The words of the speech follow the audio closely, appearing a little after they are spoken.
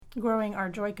growing our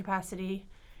joy capacity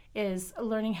is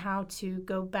learning how to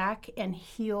go back and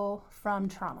heal from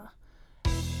trauma.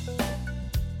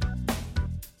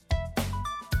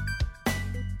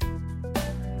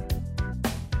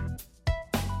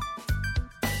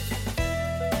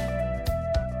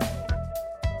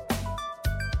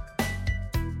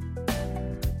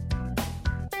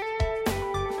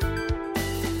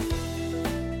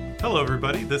 Hello,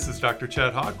 everybody. This is Dr.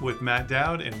 Chad Hawk with Matt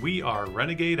Dowd, and we are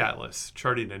Renegade Atlas,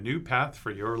 charting a new path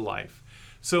for your life.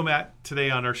 So, Matt, today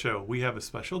on our show, we have a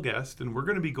special guest, and we're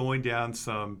going to be going down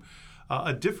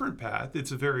a different path.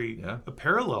 It's a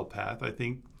parallel path, I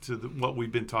think, to what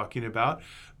we've been talking about.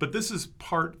 But this is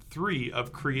part 3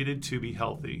 of Created to be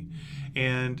Healthy.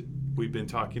 And we've been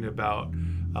talking about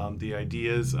the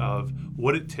ideas of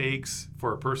what it takes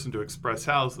for a person to express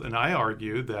health. And I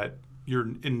argue that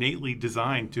you're innately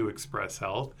designed to express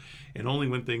health, and only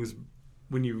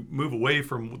when you move away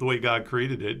from the way God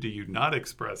created it do you not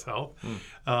express health.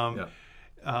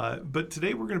 But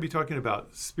today we're going to be talking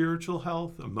about spiritual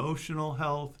health, emotional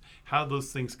health, how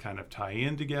those things kind of tie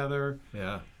in together.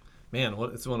 Yeah, man,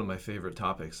 it's one of my favorite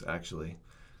topics, actually.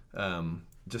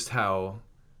 Just how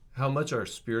much our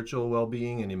spiritual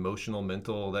well-being and emotional,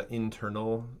 mental, that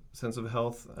internal sense of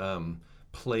health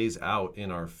plays out in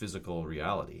our physical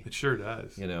reality. It sure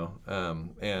does.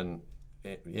 And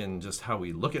in just how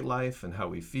we look at life and how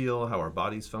we feel, how our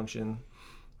bodies function.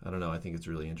 I don't know. I think it's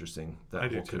really interesting,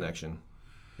 that whole connection.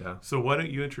 Yeah. So why don't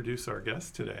you introduce our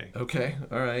guest today? Okay.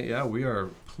 All right. Yeah, we are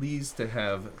pleased to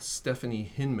have Stephanie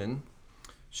Hinman.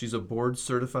 She's a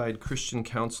board-certified Christian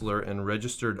counselor and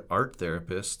registered art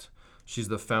therapist. She's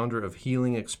the founder of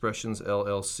Healing Expressions,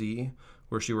 LLC,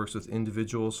 where she works with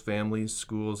individuals, families,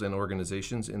 schools, and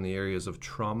organizations in the areas of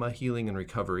trauma, healing, and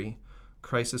recovery,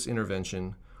 crisis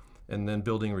intervention, and then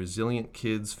building resilient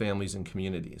kids, families, and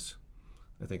communities.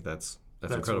 I think that's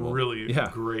incredible.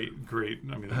 That's really great.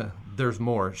 I mean, there's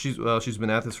more. She's been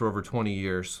at this for over 20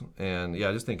 years, and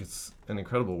I just think it's an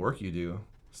incredible work you do,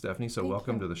 Stephanie. So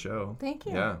welcome to the show. Thank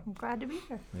you. Yeah. I'm glad to be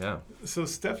here. Yeah. So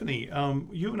Stephanie,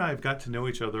 you and I have got to know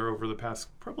each other over the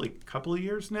past probably couple of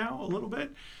years now, a little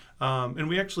bit. And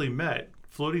we actually met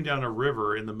floating down a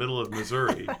river in the middle of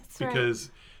Missouri because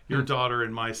your daughter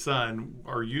and my son,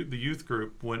 the youth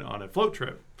group, went on a float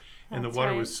trip, and the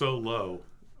water was so low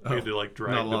we had to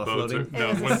drag the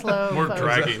boats. More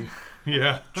dragging.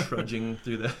 Yeah, trudging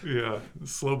through the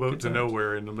slow boat to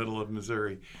nowhere in the middle of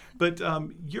Missouri. But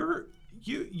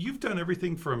you've done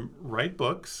everything from write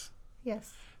books,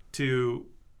 yes, to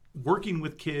working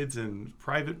with kids in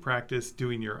private practice,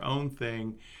 doing your own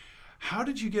thing. How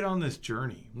did you get on this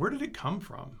journey? Where did it come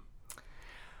from?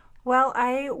 Well,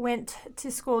 I went to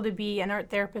school to be an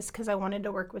art therapist because I wanted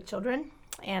to work with children.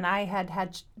 And I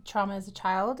had trauma as a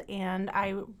child, and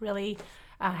I really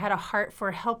had a heart for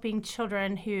helping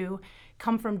children who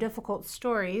come from difficult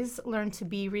stories learn to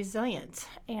be resilient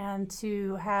and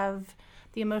to have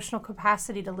the emotional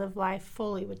capacity to live life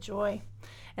fully with joy.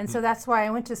 And so that's why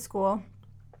I went to school.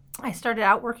 I started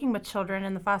out working with children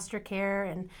in the foster care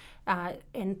and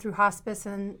through hospice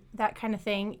and that kind of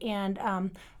thing, and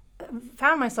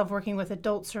found myself working with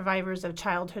adult survivors of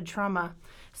childhood trauma.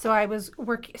 So I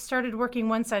started working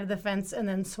one side of the fence and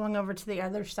then swung over to the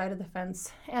other side of the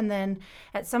fence, and then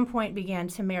at some point began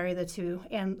to marry the two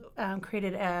and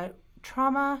created a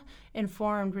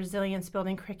trauma-informed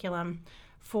resilience-building curriculum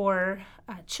for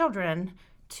children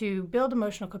to build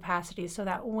emotional capacity so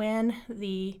that when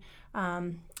the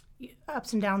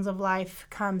ups and downs of life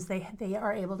comes, they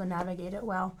are able to navigate it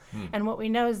well. And what we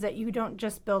know is that you don't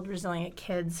just build resilient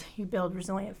kids, you build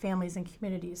resilient families and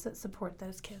communities that support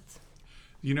those kids.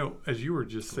 As you were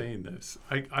just saying this,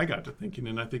 I got to thinking,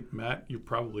 and I think, Matt, you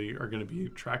probably are going to be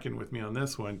tracking with me on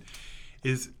this one,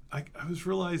 is I was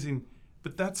realizing,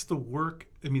 but that's the work,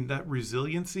 that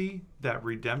resiliency, that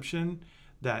redemption,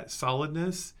 that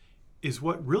solidness is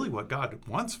what God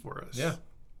wants for us. Yeah.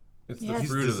 It's the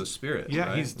fruit of the Spirit. Yeah,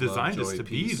 right? He's designed us to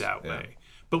be that way.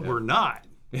 But we're not.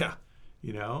 Yeah.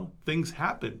 Things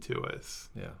happen to us.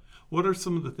 Yeah. What are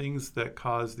some of the things that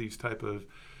cause these type of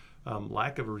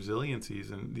lack of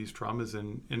resiliencies and these traumas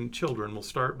in children we'll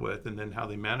start with, and then how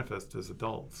they manifest as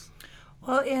adults?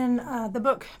 Well, in the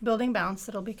book Building Bounce,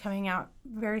 that'll be coming out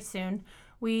very soon,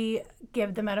 we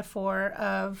give the metaphor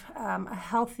of a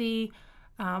healthy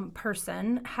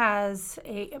person has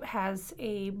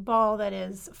a ball that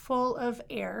is full of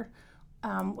air.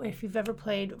 If you've ever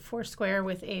played Foursquare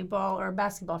with a ball, or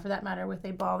basketball for that matter, with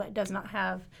a ball that does not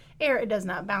have air, it does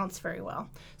not bounce very well.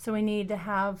 So we need to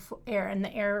have air, and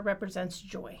the air represents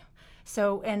joy.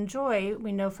 And joy,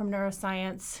 we know from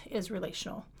neuroscience, is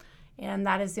relational. And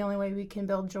that is the only way we can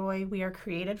build joy. We are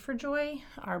created for joy.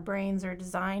 Our brains are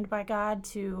designed by God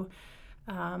to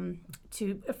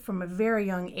from a very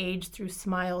young age, through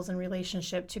smiles and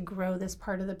relationship, to grow this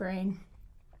part of the brain.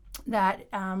 That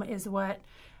is what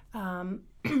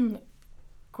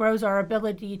grows our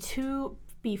ability to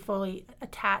be fully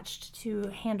attached, to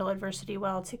handle adversity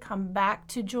well, to come back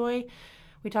to joy.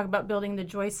 We talk about building the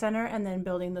joy center and then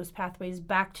building those pathways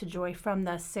back to joy from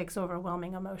the 6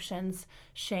 overwhelming emotions: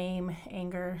 shame,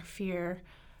 anger, fear,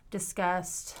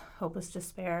 disgust, hopeless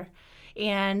despair.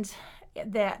 And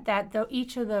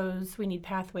each of those, we need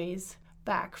pathways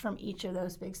back from each of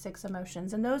those big 6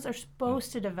 emotions. And those are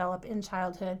supposed to develop in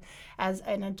childhood as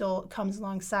an adult comes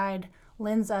alongside,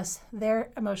 lends us their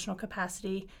emotional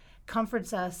capacity,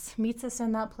 comforts us, meets us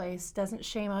in that place, doesn't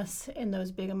shame us in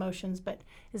those big emotions, but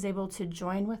is able to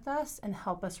join with us and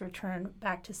help us return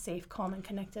back to safe, calm, and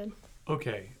connected.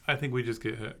 Okay, I think we just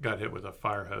got hit with a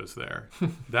fire hose there.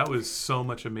 That was so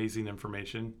much amazing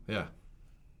information. Yeah,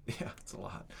 it's a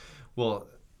lot. Well,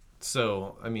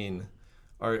 so, I mean,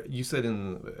 you said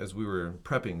as we were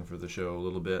prepping for the show a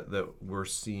little bit that we're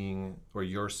seeing, or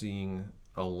you're seeing,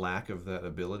 a lack of that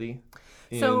ability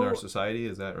in our society.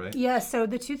 Is that right? Yeah, so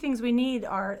the 2 things we need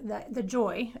are the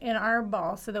joy in our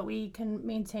ball so that we can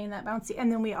maintain that bouncy, and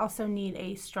then we also need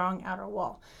a strong outer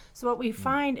wall. So what we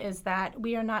find is that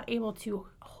we are not able to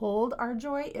hold our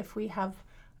joy if we have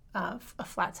a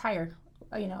flat tire,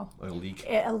 a leak.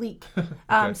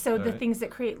 Okay. So the right. things that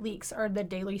create leaks are the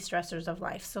daily stressors of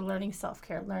life. So learning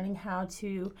self-care, learning how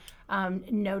to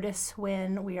notice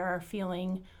when we are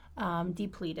feeling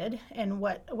depleted, and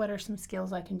what are some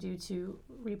skills I can do to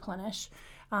replenish.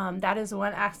 That is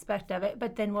one aspect of it.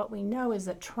 But then what we know is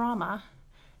that trauma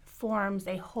forms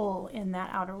a hole in that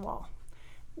outer wall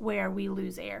where we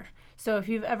lose air. So if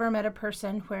you've ever met a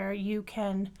person where you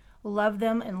can love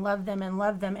them and love them and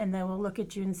love them, and they will look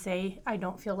at you and say, I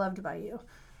don't feel loved by you.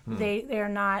 They're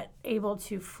not able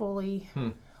to fully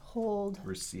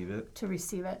receive it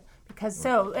because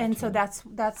so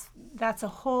that's a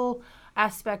whole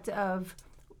aspect of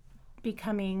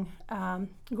becoming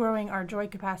growing our joy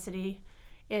capacity,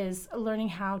 is learning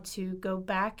how to go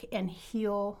back and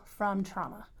heal from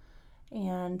trauma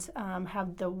and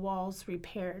have the walls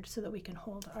repaired so that we can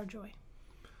hold our joy.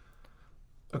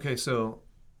 Okay, so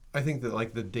I think that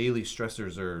like the daily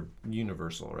stressors are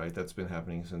universal, right? That's been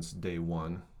happening since day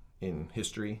one in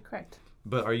history. Correct.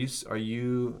 But do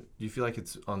you feel like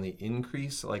it's on the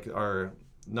increase? Like,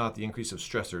 not the increase of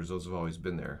stressors, those have always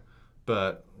been there,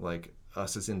 but like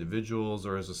us as individuals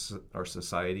or as our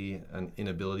society, an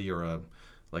inability or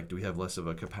do we have less of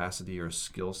a capacity or a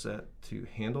skill set to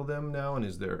handle them now? And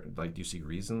is there, do you see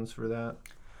reasons for that?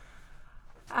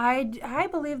 I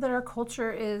believe that our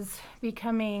culture is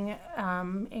becoming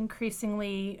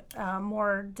increasingly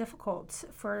more difficult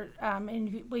for,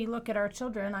 and we look at our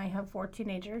children. I have 4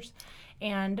 teenagers,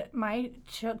 and my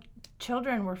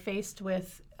children were faced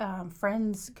with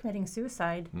friends committing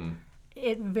suicide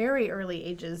at very early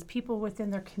ages, people within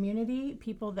their community,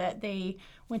 people that they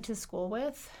went to school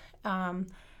with.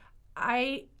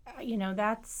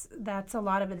 That's a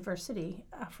lot of adversity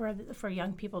for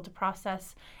young people to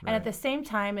process. Right. And at the same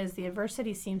time as the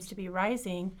adversity seems to be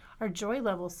rising, our joy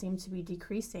levels seem to be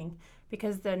decreasing,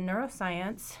 because the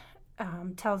neuroscience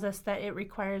tells us that it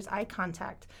requires eye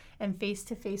contact and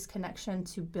face-to-face connection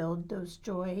to build those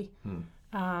joy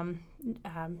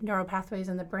neural pathways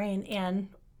in the brain. And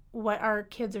what our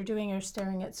kids are doing are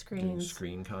staring at screens.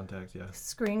 Screen contact, yeah.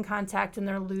 Screen contact, and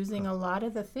they're losing a lot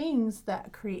of the things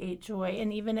that create joy.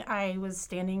 And even I was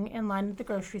standing in line at the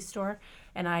grocery store,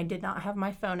 and I did not have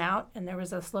my phone out, and there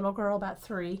was this little girl about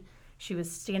 3. She was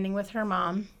standing with her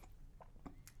mom,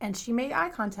 and she made eye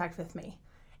contact with me.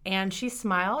 And she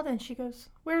smiled, and she goes,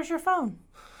 "Where's your phone?"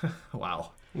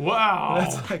 Wow.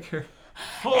 That's like her.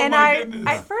 Oh, and goodness.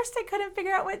 At first I couldn't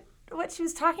figure out what she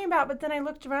was talking about, but then I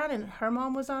looked around and her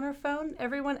mom was on her phone.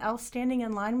 Everyone else standing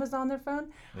in line was on their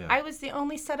phone. Yeah. I was the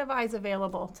only set of eyes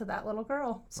available to that little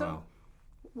girl. So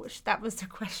that was the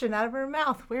question out of her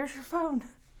mouth. Where's your phone?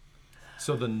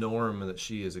 So the norm that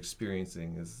she is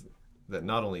experiencing is that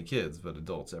not only kids, but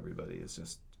adults, everybody is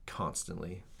just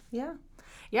constantly. Yeah.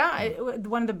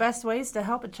 One of the best ways to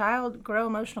help a child grow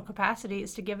emotional capacity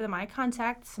is to give them eye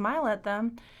contact, smile at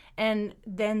them, and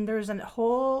then there's a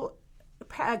whole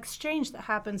exchange that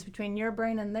happens between your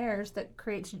brain and theirs that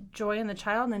creates joy in the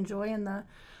child and joy in the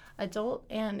adult.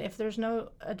 And if there's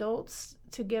no adults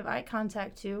to give eye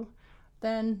contact to,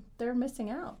 then they're missing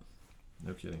out.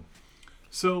 No kidding.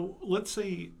 So let's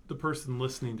say the person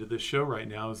listening to this show right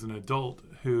now is an adult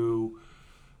who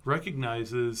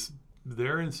recognizes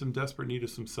they're in some desperate need of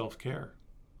some self-care.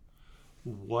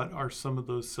 what are some of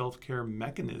those self-care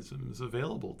mechanisms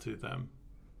available to them?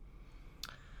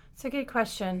 It's a good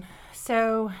question.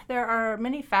 So there are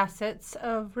many facets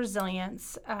of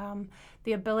resilience.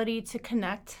 The ability to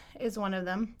connect is one of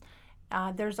them.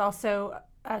 There's also,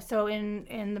 so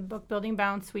in the book Building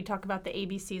Bounce, we talk about the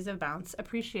ABCs of bounce: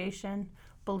 appreciation,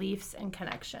 beliefs, and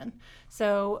connection.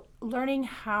 So learning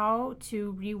how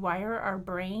to rewire our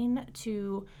brain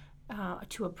to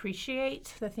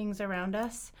appreciate the things around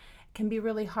us can be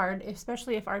really hard,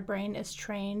 especially if our brain is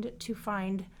trained to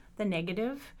find the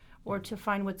negative or to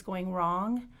find what's going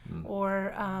wrong.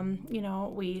 Or,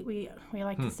 we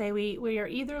like to say we are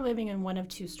either living in one of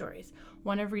two stories,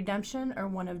 one of redemption or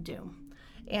one of doom.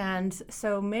 And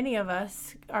so many of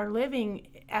us are living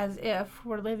as if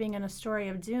we're living in a story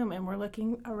of doom, and we're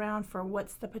looking around for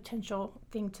what's the potential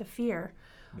thing to fear.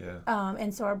 Yeah.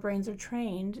 And so our brains are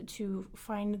trained to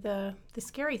find the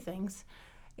scary things.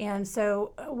 And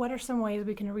so what are some ways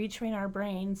we can retrain our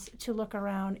brains to look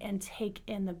around and take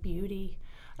in the beauty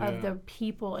of the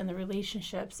people and the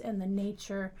relationships and the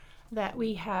nature that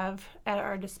we have at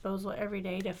our disposal every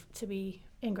day to be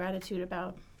in gratitude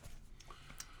about?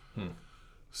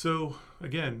 So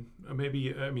again,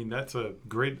 that's a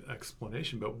great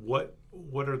explanation, but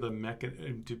what are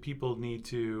the do people need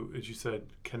to, as you said,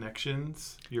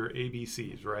 connections, your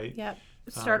ABCs, right? Yep.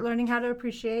 Start learning how to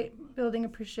appreciate, building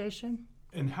appreciation.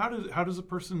 And how does a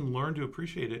person learn to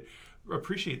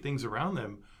appreciate things around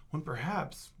them when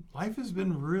perhaps life has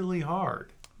been really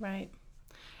hard? Right.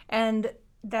 And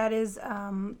that is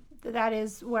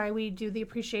why we do the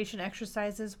appreciation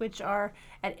exercises, which are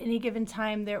at any given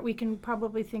time there we can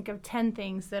probably think of 10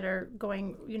 things that are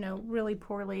going, really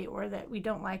poorly or that we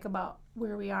don't like about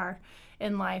where we are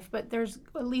in life, but there's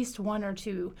at least one or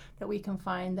two that we can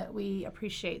find that we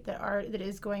appreciate that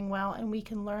is going well, and we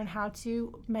can learn how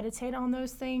to meditate on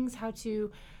those things, how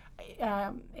to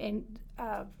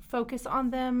focus on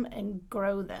them and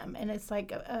grow them. And it's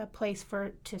like a place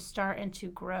to start and to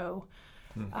grow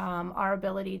our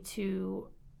ability to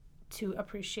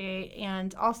appreciate.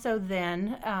 And also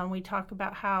then we talk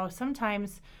about how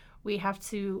sometimes we have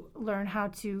to learn how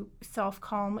to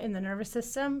self-calm in the nervous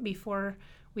system before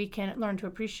we can learn to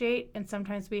appreciate, and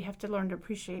sometimes we have to learn to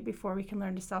appreciate before we can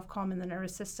learn to self-calm in the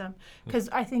nervous system, because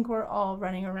I think we're all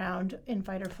running around in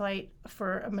fight or flight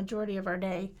for a majority of our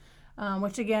day,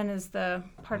 which again is the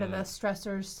part of the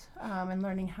stressors, and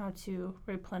learning how to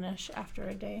replenish after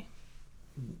a day.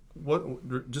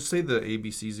 Just say the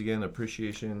ABCs again: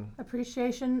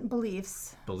 appreciation,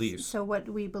 beliefs. So what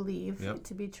we believe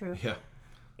to be true. Yeah.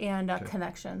 And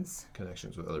connections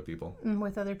with other people.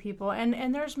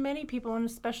 And there's many people, and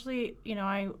especially,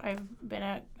 I've been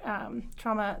a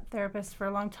trauma therapist for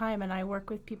a long time, and I work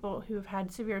with people who've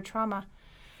had severe trauma,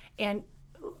 and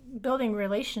building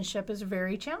relationship is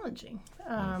very challenging.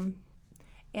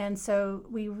 And so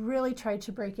we really try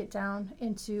to break it down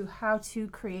into how to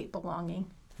create belonging,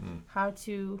 how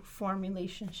to form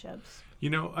relationships.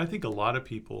 I think a lot of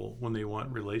people, when they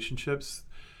want relationships,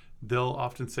 they'll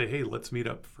often say, hey, let's meet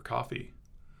up for coffee.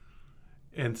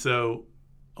 And so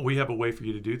we have a way for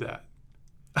you to do that.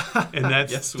 And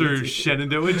that's through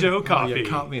Shenandoah Joe Coffee. You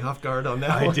caught me off guard on that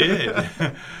I one.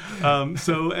 did.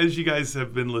 So as you guys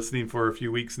have been listening for a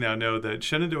few weeks now, know that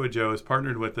Shenandoah Joe has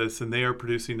partnered with us, and they are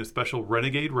producing a special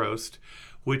Renegade Roast,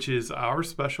 which is our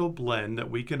special blend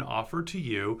that we can offer to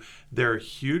you. They're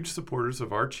huge supporters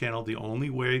of our channel. The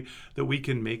only way that we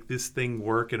can make this thing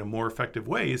work in a more effective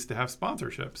way is to have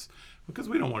sponsorships, because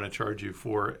we don't want to charge you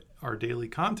for our daily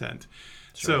content.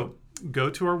 Sure. So go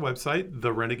to our website,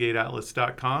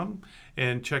 therenegadeatlas.com,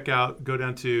 and go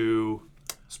down to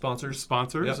sponsors,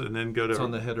 yep. And then go to... It's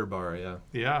on the header bar, yeah.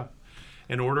 Yeah.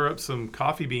 And order up some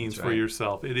coffee beans for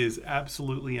yourself. It is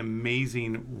absolutely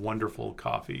amazing, wonderful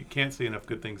coffee. Can't say enough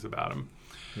good things about them.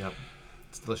 Yep.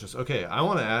 It's delicious. Okay, I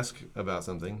want to ask about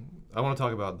something. I want to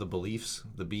talk about the beliefs,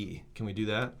 the B. Can we do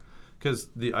that? Because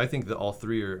I think that all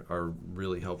three are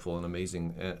really helpful and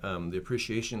amazing. The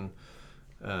appreciation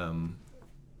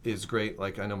is great.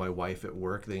 Like, I know my wife at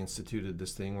work, they instituted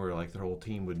this thing where like their whole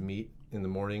team would meet in the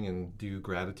morning and do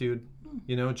gratitude,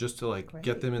 just to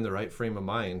get them in the right frame of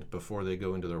mind before they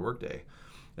go into their workday.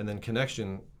 And then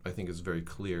connection, I think, is very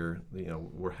clear.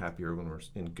 We're happier when we're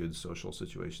in good social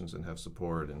situations and have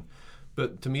support.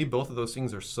 But to me, both of those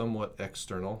things are somewhat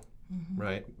external,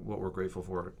 right? What we're grateful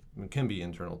for can be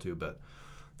internal too, but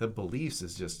the beliefs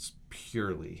is just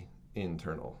purely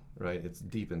internal, right? It's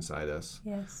deep inside us.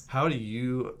 Yes. How do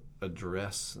you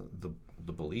address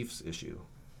the beliefs issue?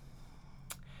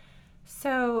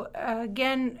 So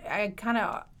again, I kind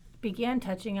of began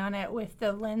touching on it with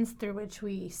the lens through which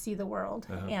we see the world,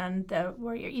 and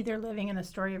we're either living in a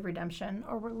story of redemption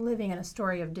or we're living in a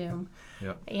story of doom.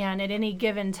 Yeah. And at any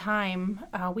given time,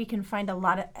 we can find a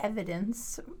lot of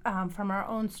evidence from our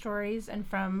own stories and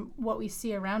from what we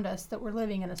see around us that we're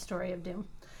living in a story of doom.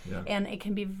 Yeah. And it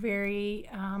can be very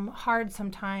hard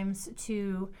sometimes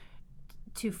to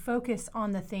focus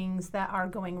on the things that are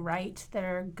going right, that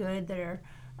are good, that are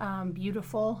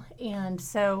beautiful. And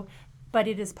so, but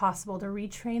it is possible to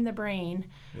retrain the brain.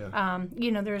 Yeah.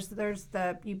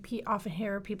 You often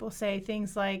hear people say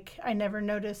things like, I never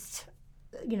noticed,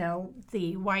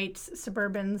 the white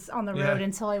Suburbans on the road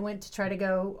until I went to try to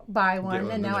go buy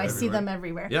one, and now I see them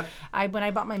everywhere. Yeah. When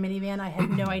I bought my minivan, I had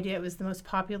no idea it was the most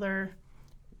popular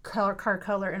car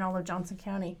color in all of Johnson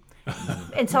County.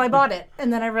 Until I bought it,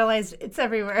 and then I realized it's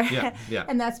everywhere. Yeah.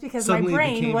 And that's because Suddenly my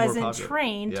brain wasn't popular.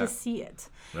 trained to see it.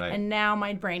 Right. And now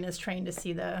my brain is trained to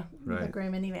see the gray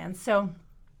minivan. So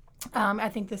I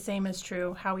think the same is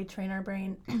true. How we train our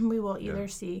brain, we will either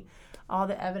see all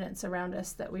the evidence around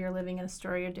us that we are living in a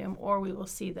story of doom, or we will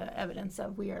see the evidence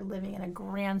of we are living in a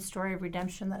grand story of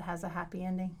redemption that has a happy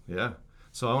ending. Yeah.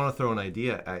 So I want to throw an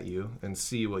idea at you and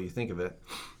see what you think of it,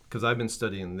 because I've been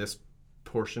studying this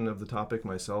portion of the topic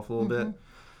myself a little bit,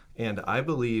 and I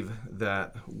believe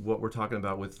that what we're talking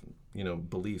about with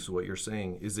beliefs, what you're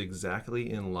saying, is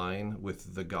exactly in line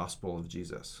with the gospel of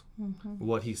Jesus.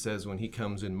 What he says when he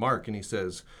comes in Mark and he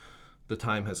says, the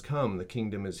time has come, the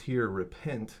kingdom is here,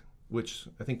 repent, which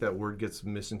I think that word gets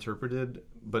misinterpreted,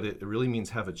 but it really means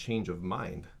have a change of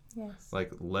mind. Yes.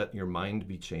 Like, let your mind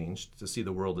be changed to see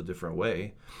the world a different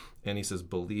way. And he says,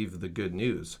 believe the good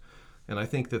news. And I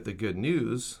think that the good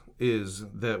news is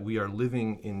that we are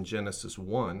living in Genesis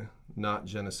 1, not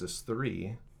Genesis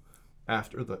 3,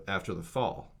 after the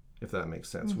fall, if that makes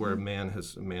sense, where man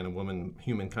and woman,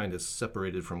 humankind is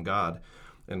separated from God,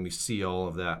 and we see all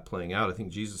of that playing out. I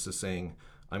think Jesus is saying,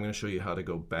 I'm going to show you how to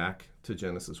go back to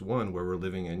Genesis 1, where we're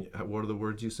living in, what are the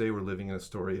words you say? We're living in a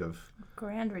story of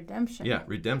grand redemption. Yeah,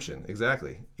 redemption,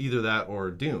 exactly. Either that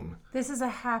or doom. This is a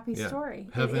happy story.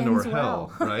 Heaven or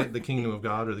hell, right? The kingdom of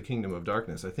God or the kingdom of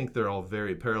darkness. I think they're all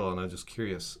very parallel, and I'm just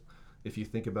curious if you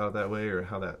think about it that way or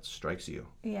how that strikes you.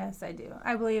 Yes, I do.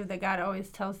 I believe that God always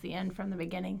tells the end from the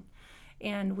beginning.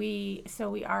 And we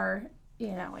are,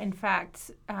 in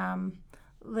fact,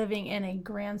 living in a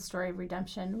grand story of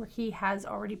redemption where he has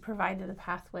already provided a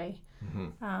pathway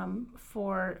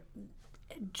for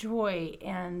joy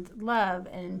and love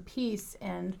and peace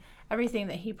and everything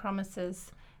that he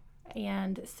promises.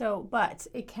 And so, but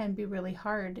it can be really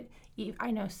hard.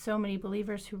 I know so many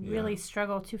believers who really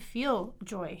struggle to feel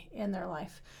joy in their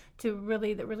life, that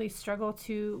really struggle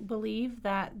to believe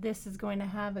that this is going to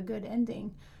have a good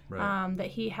ending, that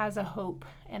he has a hope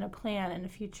and a plan and a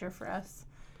future for us.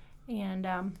 And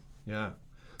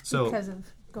so because of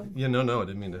no, I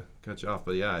didn't mean to cut you off,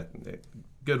 but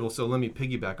good. Well, so let me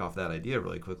piggyback off that idea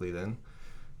really quickly then.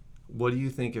 What do you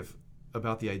think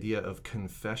about the idea of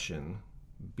confession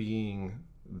being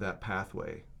that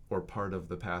pathway or part of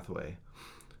the pathway,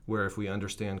 where if we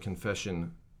understand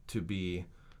confession to be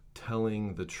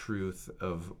telling the truth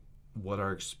of what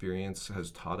our experience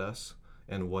has taught us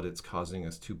and what it's causing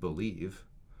us to believe,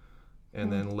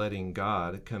 and then letting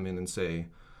God come in and say,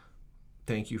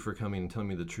 thank you for coming and telling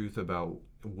me the truth about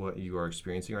what you are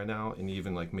experiencing right now, and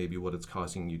even like maybe what it's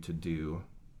causing you to do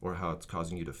or how it's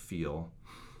causing you to feel.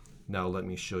 Now let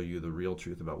me show you the real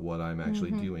truth about what I'm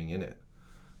actually doing in it.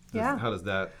 How does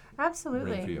that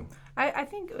ring for you? I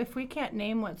think if we can't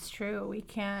name what's true,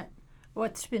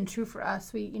 what's been true for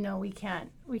us, we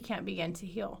can't begin to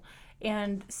heal.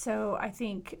 And so I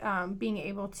think being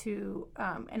able to,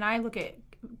 and I look at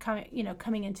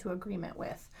coming into agreement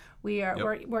with,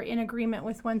 we're in agreement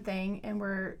with one thing, and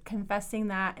we're confessing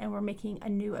that, and we're making a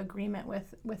new agreement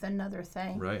with another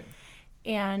thing. Right.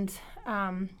 And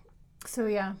I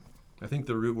think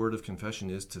the root word of confession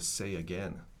is to say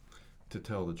again, to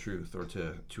tell the truth, or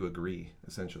to agree,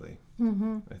 essentially.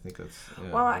 I think that's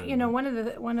one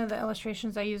of the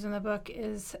illustrations I use in the book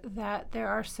is that there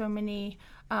are so many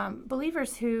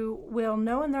believers who will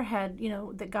know in their head,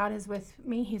 that God is with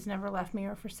me. He's never left me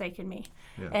or forsaken me.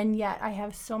 Yeah. And yet I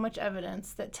have so much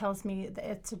evidence that tells me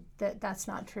that that's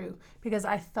not true, because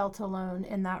I felt alone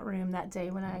in that room that day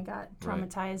when I got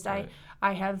traumatized. Right.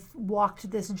 I have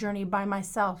walked this journey by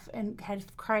myself and had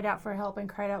cried out for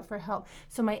help.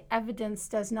 So my evidence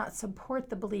does not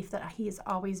support the belief that he's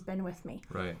always been with me.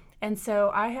 Right. And so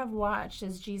I have watched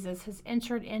as Jesus has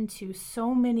entered into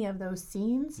so many of those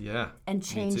scenes and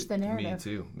changed changed the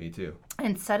narrative. Me too.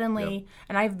 And suddenly,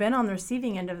 and I've been on the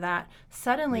receiving end of that,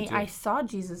 suddenly Me too. I saw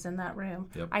Jesus in that room.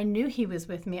 Yep. I knew he was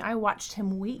with me. I watched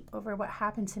him weep over what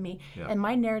happened to me. Yeah. And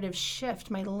my narrative shift,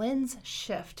 my lens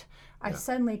shift. I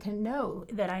suddenly can know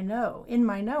that I know in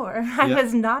my knower. I Yeah.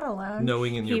 was not alone.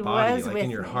 Knowing in your He body, was like with in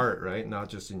your me. heart, right? Not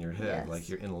just in your head, Yes. like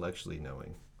you're intellectually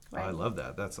knowing. Right. I love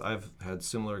that. I've had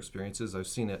similar experiences. I've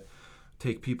seen it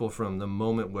take people from the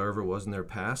moment wherever it was in their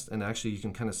past, and actually you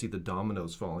can kind of see the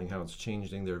dominoes falling, how it's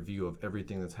changing their view of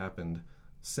everything that's happened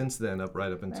since then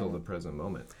right up until the present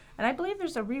moment. And I believe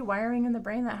there's a rewiring in the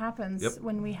brain that happens Yep.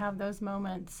 when we have those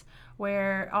moments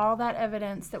where all that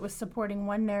evidence that was supporting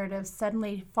one narrative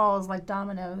suddenly falls like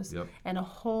dominoes, Yep. and a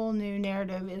whole new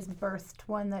narrative is birthed,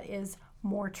 one that is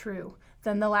more true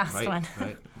than the last Right, one.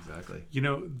 right, exactly. You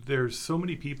know, there's so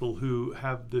many people who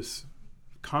have this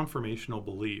confirmational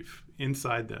belief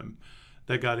inside them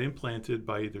that got implanted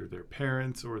by either their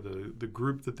parents or the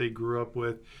group that they grew up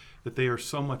with, that they are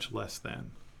so much less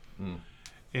than.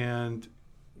 And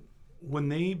when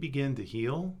they begin to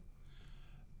heal,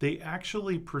 they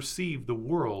actually perceive the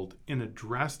world in a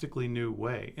drastically new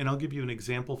way. And I'll give you an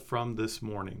example from this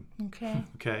morning. Okay.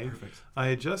 Okay. Perfect. I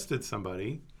adjusted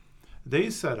somebody. They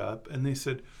set up and they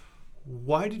said,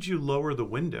 "Why did you lower the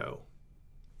window?"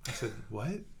 I said,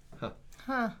 "What?" Huh.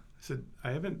 I said,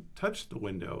 "I haven't touched the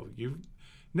window.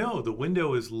 No, the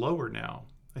window is lower now."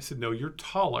 I said, "No, you're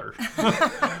taller."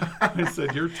 I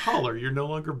said, "You're taller. You're no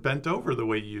longer bent over the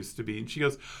way you used to be." And she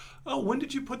goes, "Oh, when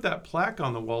did you put that plaque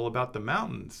on the wall about the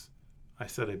mountains?" I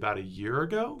said, "About a year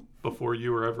ago, before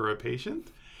you were ever a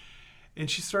patient." And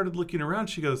she started looking around.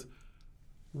 She goes,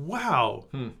 "Wow,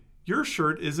 your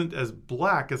shirt isn't as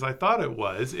black as I thought it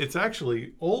was. It's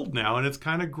actually old now, and it's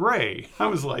kind of gray." I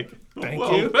was like, Thank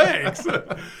 "Whoa, you." thanks."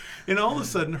 And all of a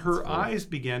sudden, her eyes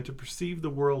began to perceive the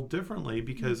world differently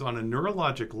because on a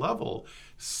neurologic level,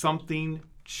 something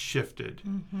shifted.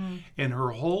 And her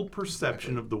whole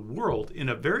perception of the world in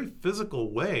a very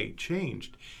physical way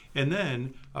changed. And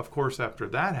then, of course, after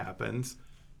that happens,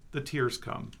 the tears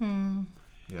come.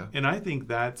 Yeah, And I think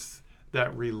that's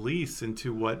that release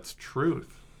into what's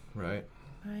truth. right.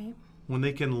 Right. When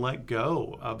they can let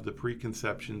go of the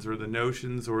preconceptions or the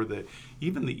notions or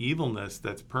even the evilness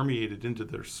that's permeated into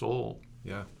their soul.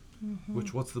 Yeah.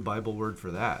 What's the Bible word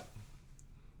for that?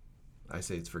 I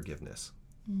say it's forgiveness.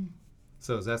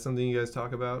 So is that something you guys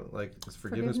talk about? Like, is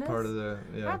forgiveness part of the?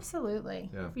 Yeah. Absolutely.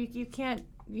 Yeah. You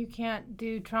can't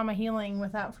do trauma healing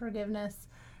without forgiveness.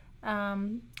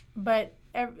 But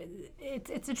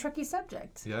it's a tricky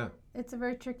subject. Yeah. It's a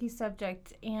very tricky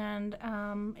subject, and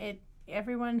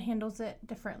everyone handles it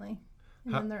differently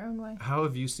and in their own way. How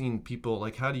have you seen people,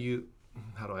 like, how do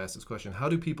I ask this question? How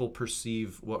do people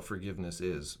perceive what forgiveness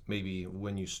is? Maybe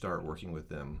when you start working with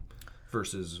them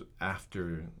versus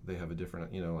after they have a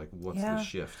different, like, what's the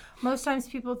shift? Most times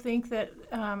people think that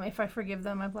if I forgive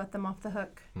them, I've let them off the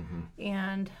hook.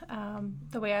 And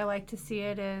the way I like to see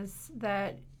it is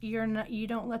that you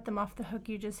don't let them off the hook.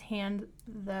 You just hand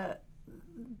the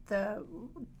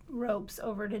ropes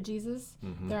over to Jesus.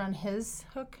 They're on his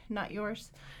hook, not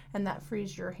yours. And that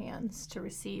frees your hands to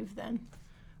receive then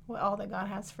all that God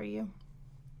has for you.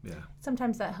 Yeah.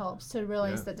 Sometimes that helps to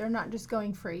realize that they're not just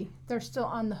going free. They're still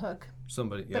on the hook.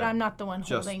 Somebody, But I'm not the one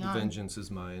just holding on. vengeance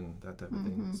is mine, that type of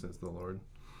thing, says the Lord.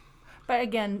 But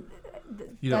again,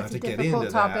 You don't that's have to a get difficult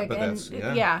into that, topic. but And that's,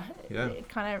 yeah, Yeah. it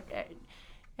kind of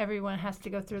everyone has to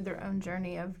go through their own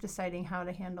journey of deciding how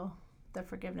to handle the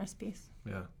forgiveness piece.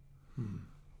 Yeah.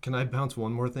 Can I bounce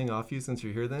one more thing off you since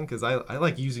you're here then? Because I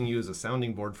like using you as a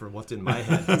sounding board for what's in my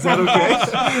head. Is that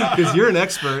okay? Because you're an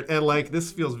expert, and like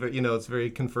this feels very, it's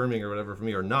very confirming or whatever for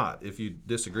me, or not. If you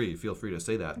disagree, feel free to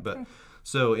say that. Okay. But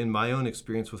so in my own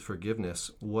experience with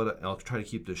forgiveness, I'll try to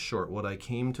keep this short. What I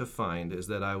came to find is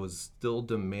that I was still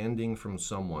demanding from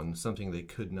someone something they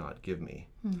could not give me.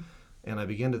 And I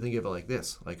began to think of it like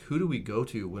this. Like, who do we go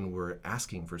to when we're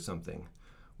asking for something?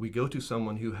 We go to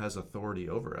someone who has authority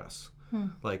over us.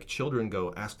 Like children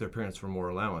go ask their parents for more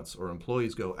allowance, or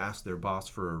employees go ask their boss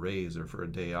for a raise or for a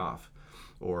day off.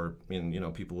 Or,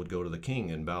 people would go to the king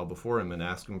and bow before him and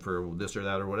ask him for this or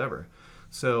that or whatever.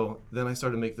 So then I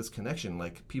started to make this connection,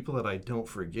 like people that I don't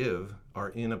forgive are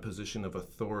in a position of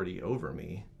authority over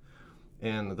me.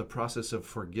 And the process of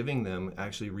forgiving them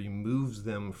actually removes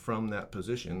them from that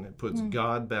position. It puts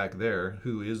God back there,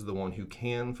 who is the one who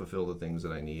can fulfill the things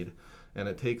that I need. And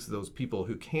it takes those people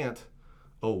who can't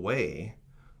away,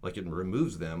 like it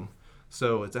removes them.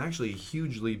 So it's actually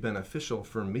hugely beneficial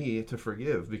for me to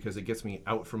forgive because it gets me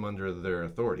out from under their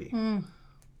authority.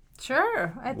 Sure.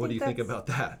 What do you think about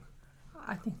that?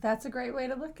 I think that's a great way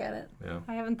to look at it. Yeah.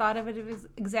 I haven't thought of it as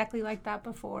exactly like that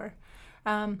before.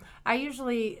 I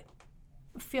usually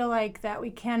feel like that we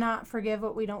cannot forgive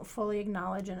what we don't fully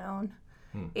acknowledge and own.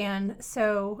 And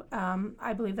so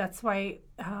I believe that's why,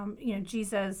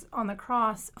 Jesus on the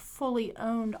cross fully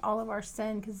owned all of our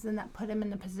sin, because then that put him in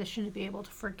the position to be able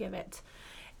to forgive it.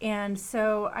 And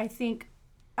so I think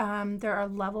there are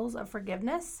levels of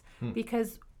forgiveness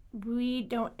because we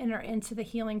don't enter into the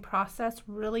healing process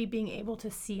really being able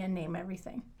to see and name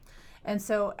everything. And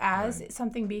so as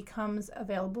something becomes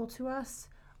available to us,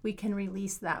 we can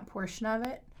release that portion of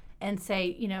it and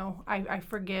say, I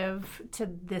forgive to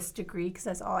this degree because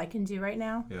that's all I can do right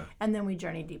now. Yeah. And then we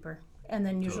journey deeper. And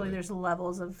then usually Totally. there's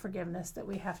levels of forgiveness that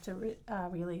we have to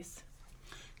release.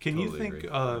 Can Totally you think agree.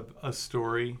 of a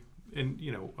story, and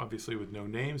obviously with no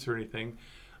names or anything,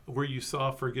 where you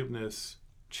saw forgiveness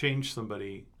change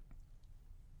somebody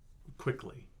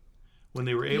quickly when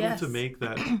they were able to Yes. make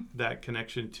that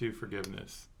connection to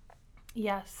forgiveness?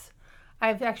 Yes.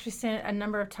 I've actually seen it a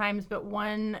number of times, but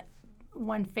one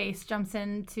face jumps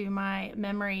into my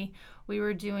memory. We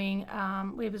were doing,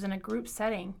 it was in a group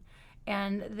setting,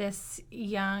 and this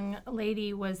young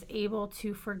lady was able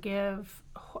to forgive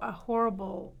a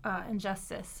horrible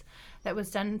injustice that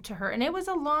was done to her. And it was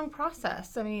a long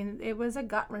process. I mean, it was a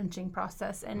gut-wrenching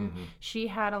process, and she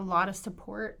had a lot of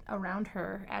support around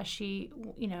her as she,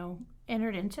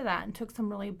 entered into that and took some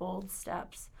really bold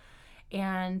steps.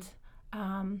 And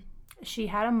she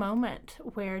had a moment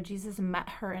where Jesus met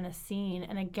her in a scene.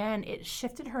 And again, it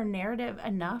shifted her narrative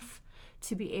enough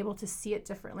to be able to see it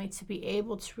differently, to be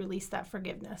able to release that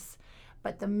forgiveness.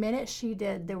 But the minute she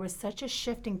did, there was such a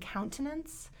shift in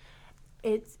countenance.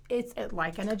 It's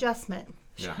like an adjustment.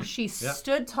 Yeah. She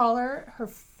stood taller. Her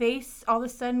face all of a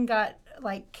sudden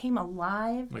came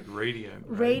alive. Like radiant.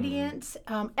 Right? Radiant.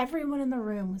 Everyone in the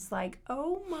room was like,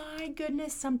 oh my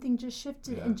goodness, something just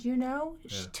shifted. Yeah. And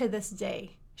to this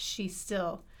day, she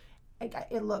still,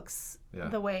 it looks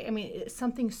the way,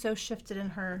 something so shifted in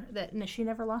her that she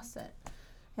never lost it.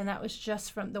 And that was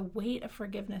just from the weight of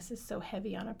forgiveness is so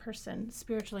heavy on a person,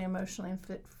 spiritually, emotionally, and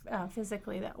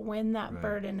physically, that when that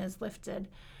burden is lifted,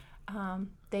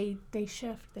 they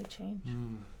shift, they change.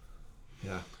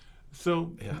 Yeah.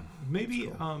 So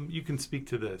maybe you can speak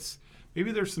to this.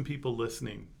 Maybe there's some people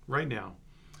listening right now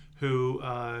who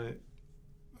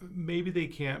maybe they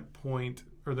can't point,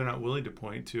 or they're not willing to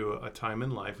point to a time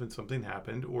in life when something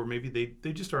happened, or maybe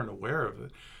they just aren't aware of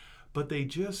it, but they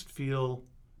just feel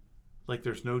like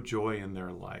there's no joy in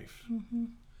their life.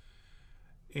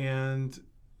 And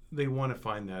they want to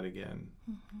find that again.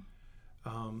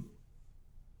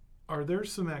 Are there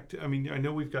some I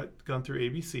know we've gone through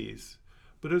ABCs,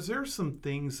 but is there some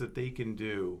things that they can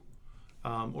do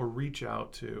or reach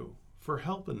out to for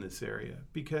help in this area?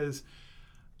 Because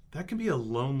that can be a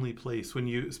lonely place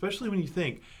especially when you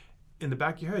think in the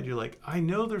back of your head, you're like, I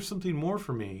know there's something more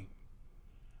for me.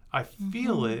 I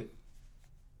feel it,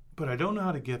 but I don't know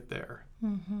how to get there.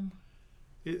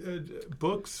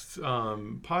 Books,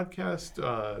 podcast,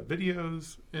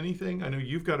 videos, anything? I know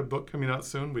you've got a book coming out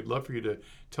soon. We'd love for you to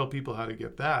tell people how to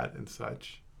get that and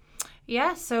such.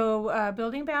 Yeah, so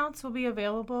Building Balance will be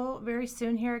available very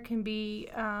soon here. It can be,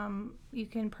 you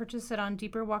can purchase it on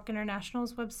Deeper Walk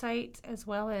International's website, as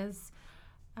well as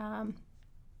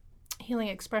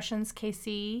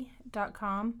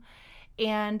healingexpressionskc.com.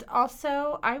 And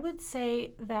also, I would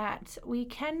say that we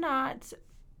cannot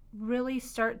really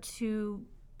start to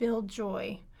build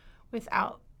joy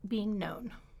without being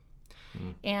known.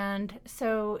 And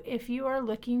so if you are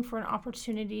looking for an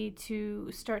opportunity to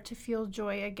start to feel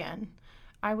joy again,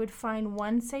 I would find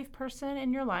one safe person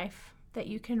in your life that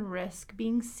you can risk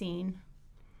being seen.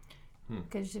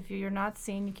 Because if you're not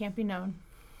seen, you can't be known.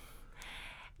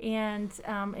 And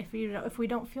if we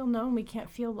don't feel known, we can't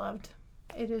feel loved.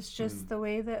 It is just the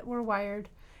way that we're wired.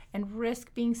 And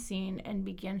risk being seen and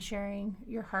begin sharing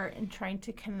your heart and trying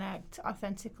to connect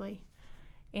authentically.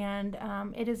 And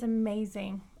it is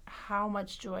amazing how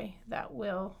much joy that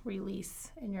will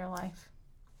release in your life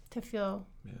to feel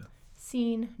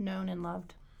seen, known, and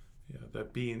loved. Yeah,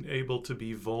 that being able to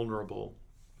be vulnerable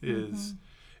is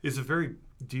a very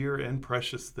dear and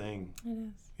precious thing. It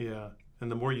is. Yeah, and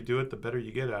the more you do it, the better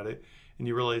you get at it. And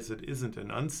you realize it isn't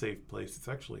an unsafe place. It's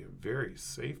actually a very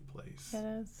safe place. It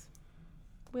is.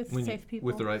 With safe people.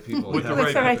 With the right people. With the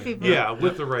With the right people. Yeah,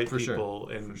 with the right For sure. people.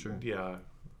 And For sure. yeah,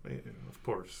 of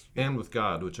course. And with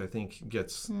God, which I think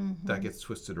gets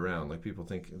twisted around. Like people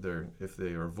think if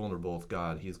they are vulnerable with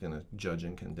God, he's going to judge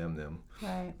and condemn them.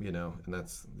 Right. And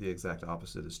that's the exact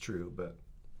opposite is true, but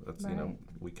that's Right.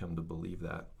 we come to believe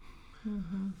that.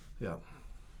 Yeah.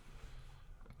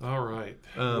 All right.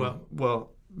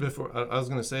 Well, Before I was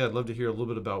going to say, I'd love to hear a little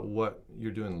bit about what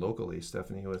you're doing locally,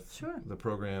 Stephanie, with Sure. the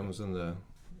programs and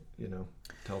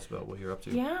tell us about what you're up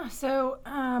to. Yeah, so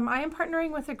I am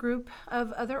partnering with a group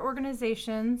of other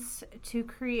organizations to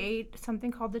create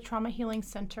something called the Trauma Healing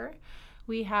Center.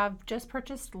 We have just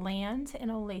purchased land in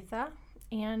Olathe,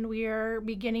 and we are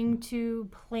beginning to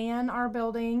plan our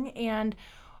building, and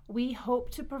we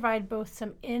hope to provide both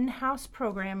some in-house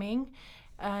programming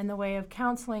in the way of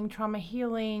counseling, trauma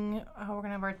healing. We're going to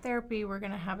have art therapy. We're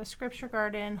going to have a scripture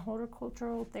garden,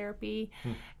 horticultural therapy,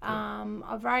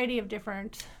 a variety of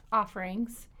different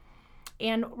offerings.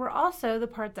 And we're also, the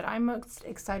part that I'm most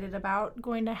excited about,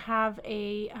 going to have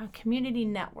a community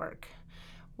network,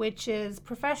 which is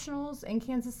professionals in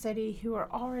Kansas City who are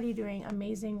already doing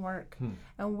amazing work.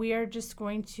 And we are just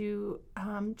going to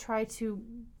try to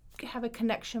have a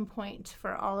connection point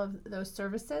for all of those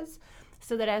services,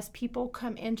 so that as people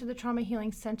come into the Trauma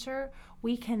Healing Center,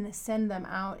 we can send them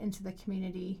out into the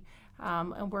community.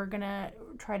 And we're going to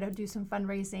try to do some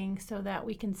fundraising so that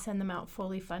we can send them out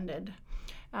fully funded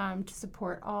to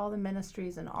support all the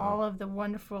ministries and all of the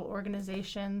wonderful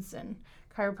organizations and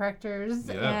chiropractors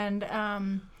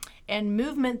and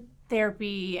movement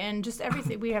therapy and just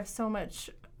everything. We have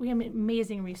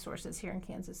amazing resources here in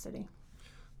Kansas City.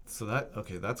 So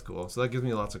that's cool. So that gives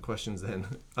me lots of questions then.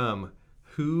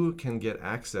 Who can get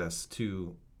access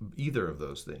to either of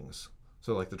those things?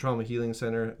 So like the Trauma Healing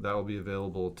Center, that will be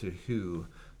available to who?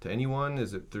 To anyone?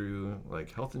 Is it through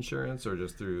like health insurance or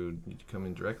just through you come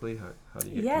in directly? How do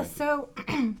you get connected? So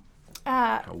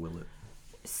how will it?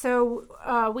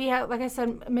 So we have, like I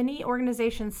said, many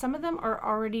organizations. Some of them are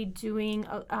already doing,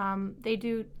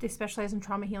 they specialize in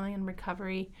trauma healing and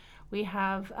recovery. We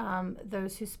have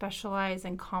those who specialize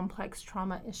in complex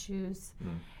trauma issues.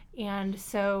 And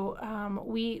so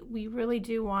we really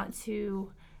do want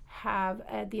to have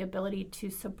the ability to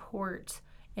support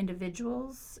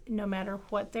individuals, no matter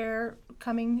what they're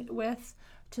coming with,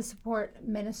 to support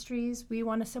ministries. We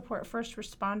want to support first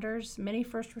responders. Many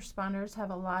first responders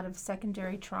have a lot of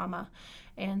secondary trauma,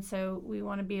 and so we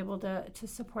want to be able to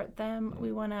support them.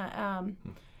 We want to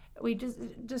we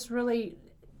just really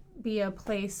be a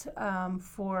place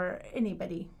for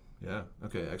anybody. Yeah.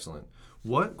 Okay. Excellent.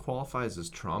 What qualifies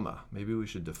as trauma? Maybe we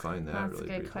should define that. That's really a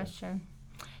good briefly. question.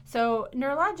 So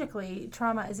neurologically,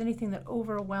 trauma is anything that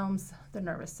overwhelms the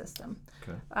nervous system.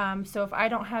 Okay. So if I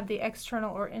don't have the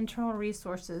external or internal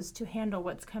resources to handle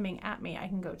what's coming at me, I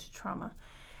can go to trauma.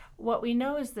 What we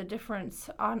know is the difference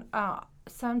on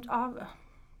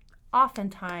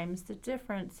oftentimes the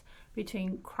difference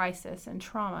between crisis and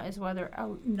trauma is whether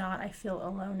or not I feel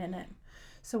alone in it.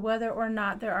 So whether or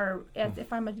not there are,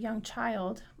 if I'm a young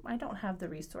child, I don't have the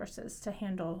resources to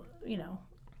handle,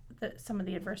 some of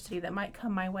the adversity that might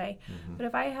come my way. But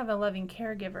if I have a loving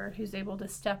caregiver who's able to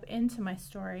step into my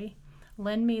story,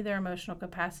 lend me their emotional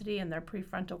capacity and their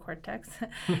prefrontal cortex,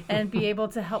 and be able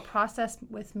to help process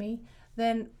with me,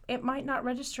 then it might not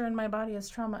register in my body as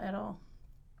trauma at all.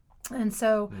 And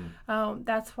so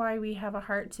that's why we have a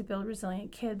heart to build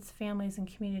resilient kids, families,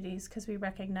 and communities, because we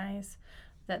recognize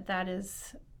that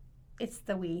it's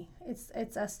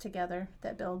us together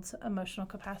that builds emotional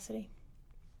capacity.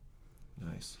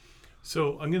 Nice.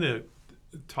 So I'm going to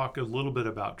talk a little bit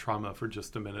about trauma for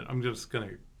just a minute. I'm just going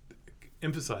to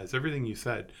emphasize everything you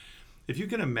said. If you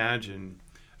can imagine,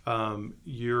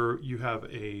 you have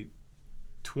a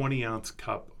 20-ounce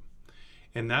cup,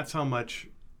 and that's how much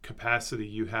capacity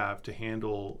you have to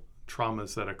handle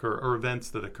traumas that occur or events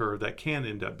that occur that can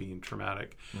end up being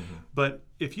traumatic. But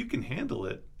if you can handle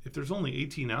it, if there's only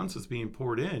 18 ounces being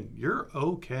poured in, you're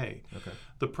okay.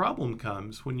 The problem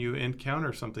comes when you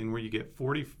encounter something where you get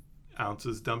 40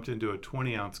 ounces dumped into a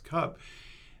 20-ounce cup.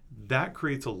 That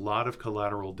creates a lot of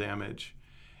collateral damage.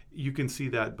 You can see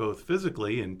that both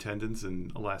physically in tendons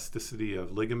and elasticity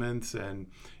of ligaments and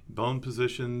bone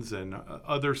positions and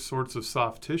other sorts of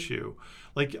soft tissue.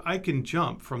 Like I can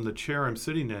jump from the chair I'm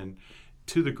sitting in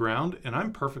to the ground and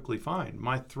I'm perfectly fine.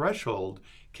 My threshold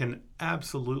can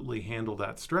absolutely handle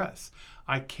that stress.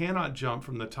 I cannot jump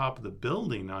from the top of the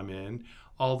building I'm in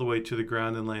all the way to the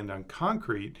ground and land on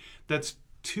concrete. That's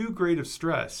too great of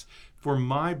stress for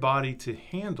my body to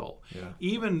handle. Yeah.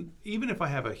 Even if I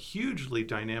have a hugely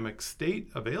dynamic state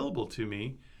available to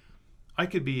me, I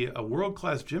could be a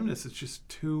world-class gymnast. It's just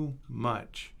too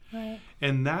much. Right.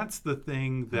 And that's the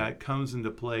thing that comes into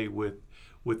play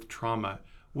with trauma.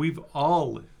 We've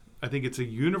all, I think it's a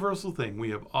universal thing.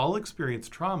 We have all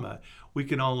experienced trauma. We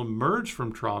can all emerge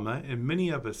from trauma, and many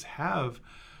of us have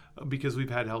because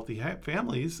we've had healthy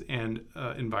families and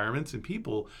environments and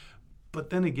people.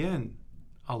 But then again,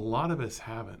 a lot of us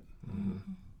haven't.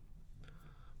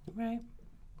 Right.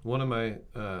 One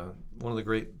of the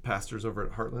great pastors over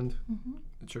at Heartland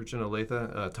Church in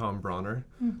Olathe, Tom Bronner,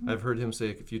 I've heard him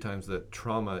say a few times that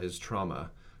trauma is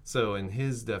trauma. So in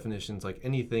his definitions, like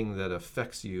anything that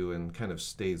affects you and kind of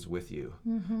stays with you,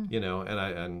 you know,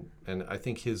 and I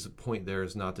think his point there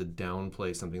is not to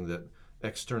downplay something that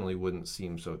externally wouldn't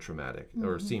seem so traumatic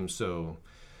or seem so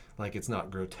like it's not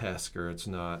grotesque or it's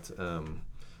not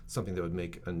something that would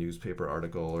make a newspaper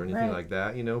article or anything like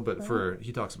that, you know, but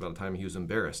he talks about a time he was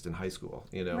embarrassed in high school,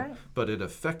 you know, but it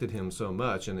affected him so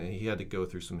much and he had to go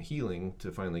through some healing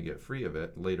to finally get free of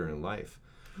it later in life.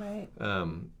 Right.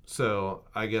 So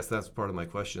I guess that's part of my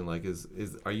question. Like,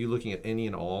 are you looking at any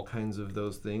and all kinds of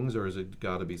those things, or is it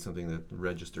got to be something that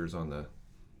registers on the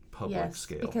public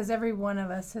scale? Yes, because every one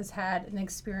of us has had an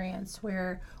experience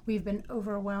where we've been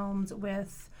overwhelmed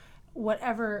with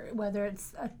whatever, whether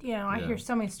it's, I hear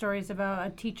so many stories about a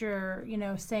teacher,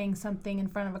 saying something in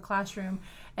front of a classroom,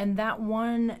 and that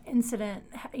one incident,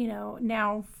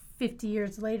 now 50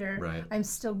 years later, I'm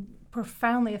still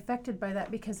profoundly affected by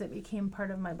that because it became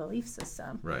part of my belief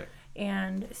system. Right.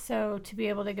 And so to be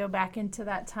able to go back into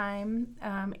that time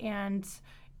and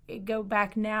go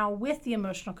back now with the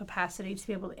emotional capacity to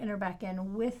be able to enter back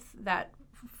in with that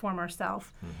former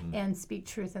self and speak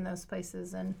truth in those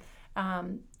places. And,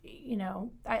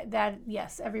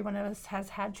 yes, every one of us has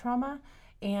had trauma,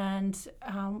 and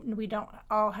we don't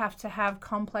all have to have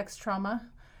complex trauma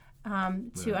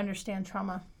to understand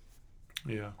trauma.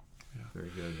 Yeah. Very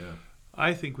good, yeah.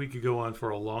 I think we could go on for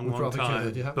a long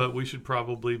time, but we should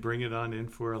probably bring it on in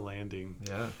for a landing.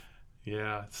 Yeah.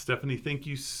 Yeah. Stephanie, thank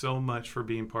you so much for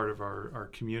being part of our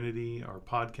community, our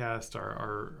podcast,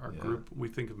 our group. We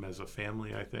think of them as a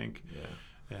family, I think. Yeah.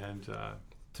 And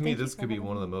to me, this could be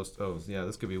one of the most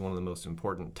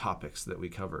important topics that we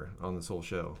cover on this whole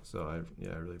show. So I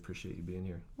really appreciate you being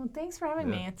here. Well, thanks for having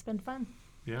me. It's been fun.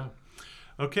 Yeah.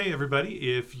 Okay,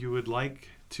 everybody, if you would like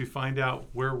to find out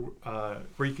where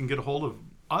you can get a hold of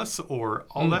us or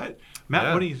all that, Matt,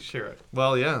 why don't you share it?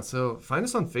 Well, so find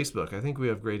us on Facebook. I think we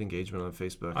have great engagement on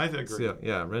Facebook. I agree. So,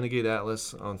 Renegade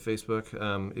Atlas on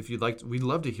Facebook. If you'd like, we'd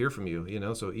love to hear from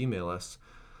you, so email us,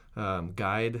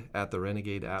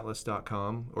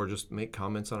 guide@therenegadeatlas.com, or just make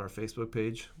comments on our Facebook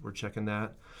page. We're checking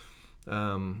that.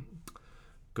 Go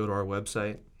to our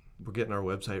website. We're getting our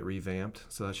website revamped,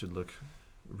 so that should look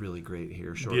really great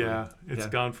here shortly. Yeah, it's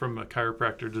gone from a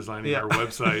chiropractor designing our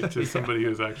website to somebody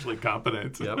who's actually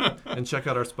competent. Yep. And check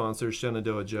out our sponsors,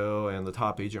 Shenandoah Joe and the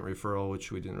Top Agent Referral, which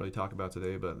we didn't really talk about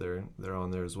today, but they're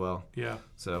on there as well. Yeah.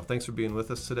 So thanks for being with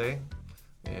us today,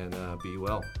 and be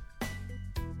well.